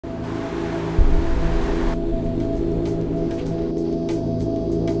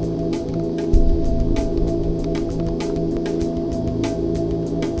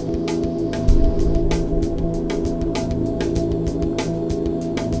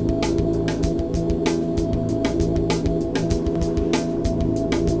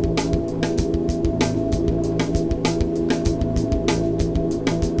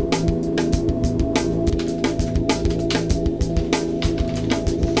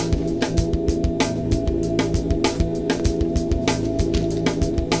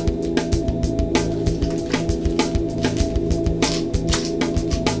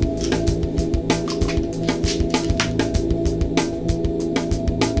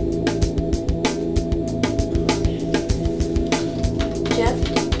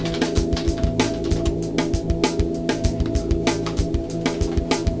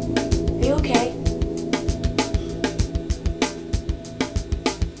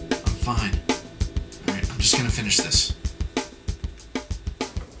fine. Alright, I'm just gonna finish this.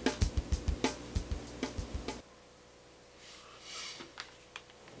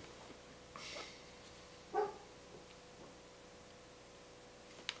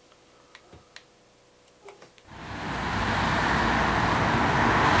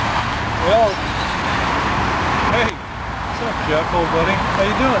 Well, hey, what's up, Jeff, old buddy? How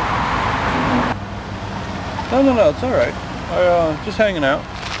you doing? No, it's all right. Just hanging out,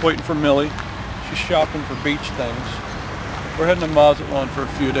 waiting for Millie. She's shopping for beach things. We're heading to Mazatlan for a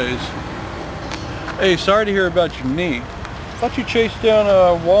few days. Hey, sorry to hear about your knee. Thought you chased down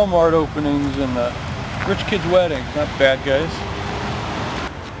Walmart openings and rich kids' weddings, not bad guys.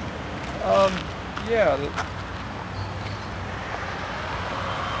 Yeah.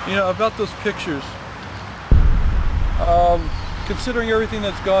 You know, about those pictures, considering everything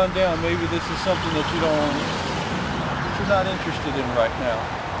that's gone down, maybe this is something that you're not interested in right now.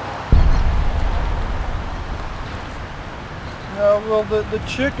 No, well, the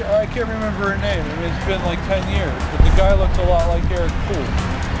chick, I can't remember her name. I mean, it's been like 10 years, but the guy looks a lot like Eric Poole.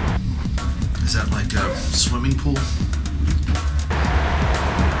 Is that like a swimming pool?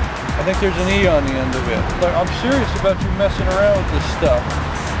 I think there's an E on the end of it. Look, I'm serious about you messing around with this stuff.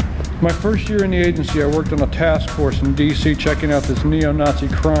 My first year in the agency, I worked on a task force in DC checking out this neo-Nazi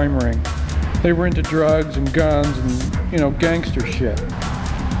crime ring. They were into drugs and guns and, you know, gangster shit.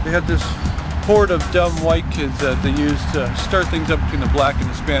 They had this horde of dumb white kids that they used to stir things up between the black and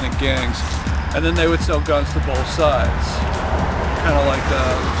Hispanic gangs, and then they would sell guns to both sides. Kind of like the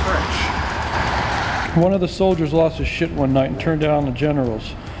French. One of the soldiers lost his shit one night and turned out on the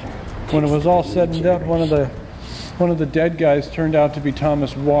generals. When it was all said and done, one of the dead guys turned out to be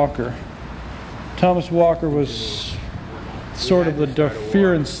Thomas Walker. Thomas Walker was sort of the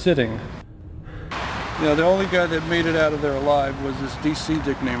fear in sitting. You know, the only guy that made it out of there alive was this DC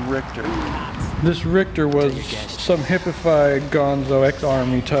dick named Richter. This Richter was some hippified gonzo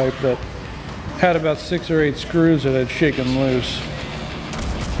ex-army type that had about 6 or 8 screws that had shaken loose.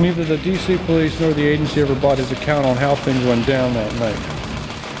 Neither the DC police nor the agency ever bought his account on how things went down that night.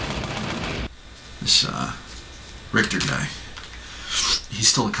 This, Richter guy. He's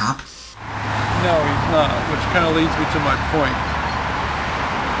still a cop? No, he's not, which kind of leads me to my point.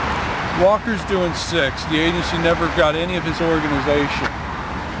 Walker's doing 6. The agency never got any of his organization.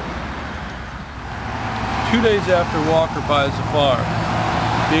 2 days after Walker buys the farm,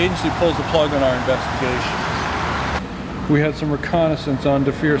 the agency pulls the plug on our investigation. We had some reconnaissance on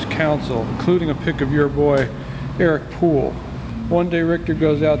DeFeer's council, including a pic of your boy, Eric Poole. One day Richter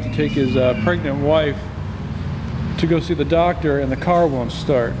goes out to take his pregnant wife to go see the doctor, and the car won't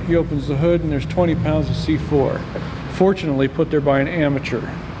start. He opens the hood and there's 20 pounds of C4. Fortunately put there by an amateur.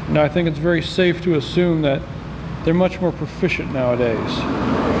 Now I think it's very safe to assume that they're much more proficient nowadays.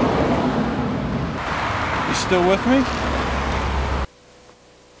 You still with me?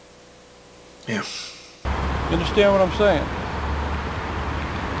 Yeah. You understand what I'm saying?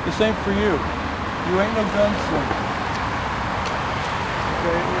 This ain't for you. You ain't no gunslinger.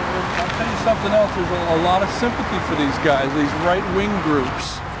 Okay, I'll tell you something else. There's a lot of sympathy for these guys, these right-wing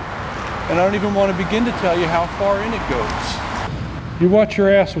groups. And I don't even want to begin to tell you how far in it goes. You watch your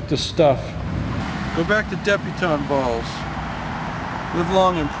ass with this stuff. Go back to debutante balls. Live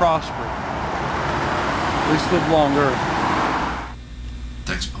long and prosper. At least live longer.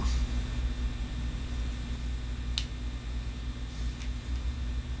 Thanks, Paul.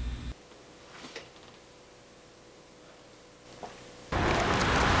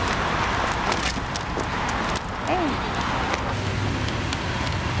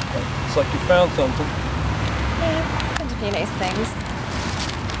 It's like you found something. Yeah, found a few nice things.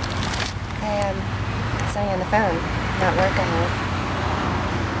 I saw you on the phone. Not work, I hope.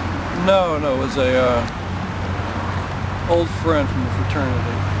 No, it was a old friend from the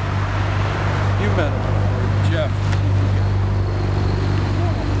fraternity. You met him before, Jeff.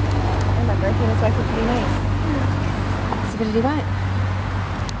 Yeah, I remember. He and his wife were pretty nice. So what did he want?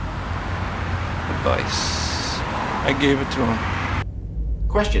 Advice. I gave it to him.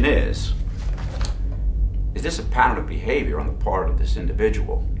 Question is this a pattern of behavior on the part of this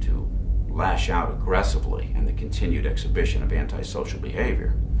individual to lash out aggressively in the continued exhibition of antisocial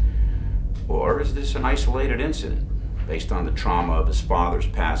behavior? Or is this an isolated incident based on the trauma of his father's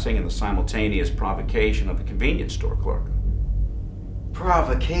passing and the simultaneous provocation of the convenience store clerk?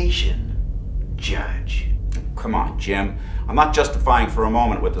 Provocation, Judge. Come on, Jim. I'm not justifying for a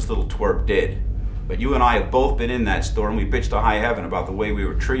moment what this little twerp did. But you and I have both been in that store and we bitched to high heaven about the way we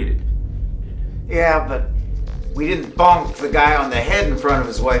were treated. Yeah, but we didn't bonk the guy on the head in front of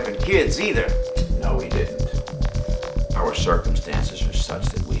his wife and kids either. No, we didn't. Our circumstances are such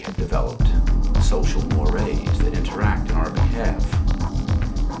that we have developed social mores that interact in our behalf.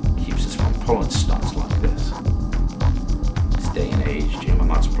 Keeps us from pulling stunts like this. This day and age, Jim, I'm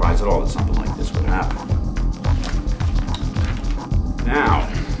not surprised at all that something like this would happen. Now,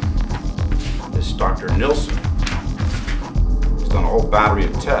 this Dr. Nilsson has done a whole battery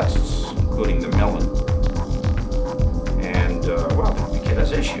of tests, including the melon. And, well, the kid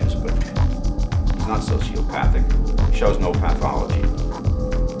has issues, but he's not sociopathic. He shows no pathology.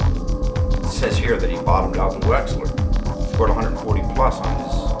 It says here that he bottomed out in Wexler. Scored 140 plus on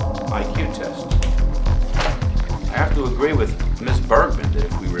his IQ test. I have to agree with Ms. Bergman that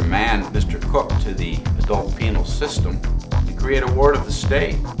if we remand Mr. Cook to the adult penal system, we create a ward of the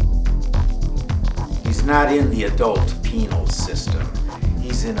state. He's not in the adult penal system.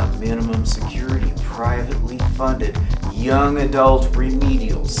 He's in a minimum security, privately funded young adult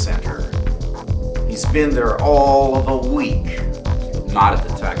remedial center. He's been there all of a week. Not at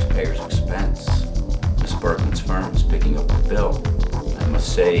the taxpayer's expense. Miss Bergman's firm is picking up the bill. I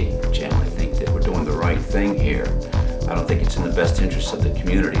must say, Jim, I think that we're doing the right thing here. I don't think it's in the best interest of the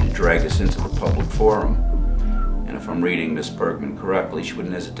community to drag this into the public forum. And if I'm reading Miss Bergman correctly, she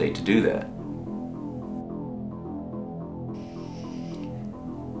wouldn't hesitate to do that.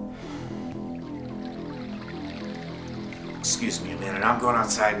 Excuse me a minute, I'm going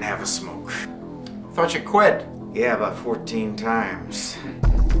outside and have a smoke. Thought you quit. Yeah, about 14 times.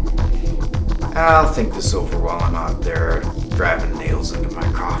 I'll think this over while I'm out there driving nails into my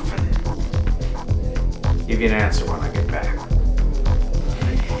coffin. Give you an answer when I get back.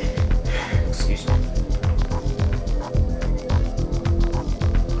 Excuse me.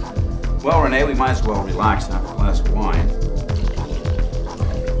 Well, Renee, we might as well relax and have a glass of wine.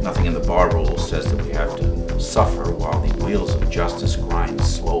 Nothing in the bar rules says that we have to suffer while the wheels of justice grind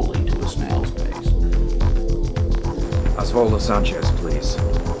slowly to a snail's pace. Osvaldo Sanchez, please.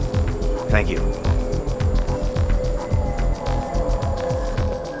 Thank you.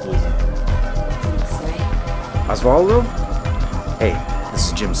 Osvaldo? Hey, this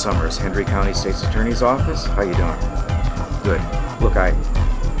is Jim Summers, Hendry County State's Attorney's Office. How you doing? Good.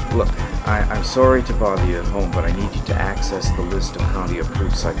 I'm sorry to bother you at home, but I need you to access the list of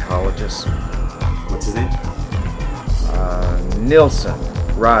county-approved psychologists. What's his name? Nilsson,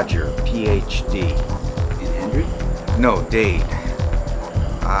 Roger, PhD. In Hendry? No, Dade.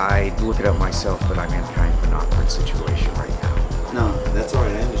 I'd look it up myself, but I'm in kind of an awkward situation right now. No, that's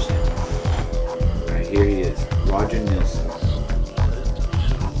alright, I understand. Alright, here he is. Roger Nilsson.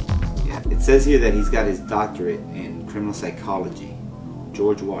 Yeah, it says here that he's got his doctorate in criminal psychology.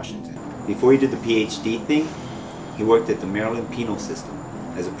 George Washington. Before he did the PhD thing, he worked at the Maryland penal system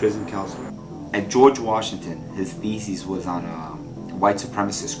as a prison counselor. At George Washington, his thesis was on white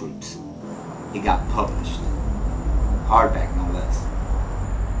supremacist groups. It got published. Hardback, no less.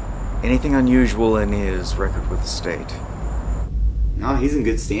 Anything unusual in his record with the state? No, he's in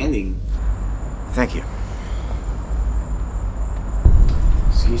good standing. Thank you.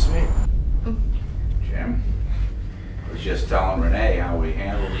 Excuse me? Jim, I was just telling Renee how we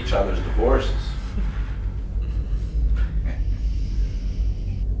handled each other's divorces.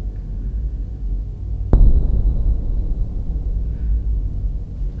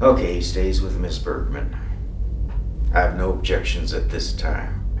 Okay, he stays with Miss Bergman. I have no objections at this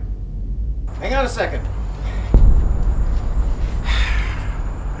time. Hang on a second.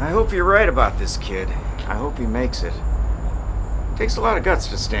 I hope you're right about this kid. I hope he makes it. It takes a lot of guts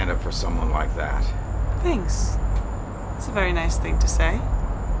to stand up for someone like that. Thanks. It's a very nice thing to say.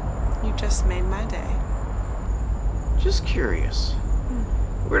 You just made my day. Just curious.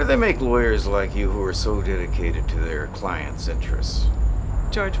 Where do they make lawyers like you who are so dedicated to their clients' interests?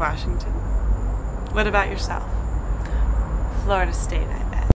 George Washington. What about yourself? Florida State, I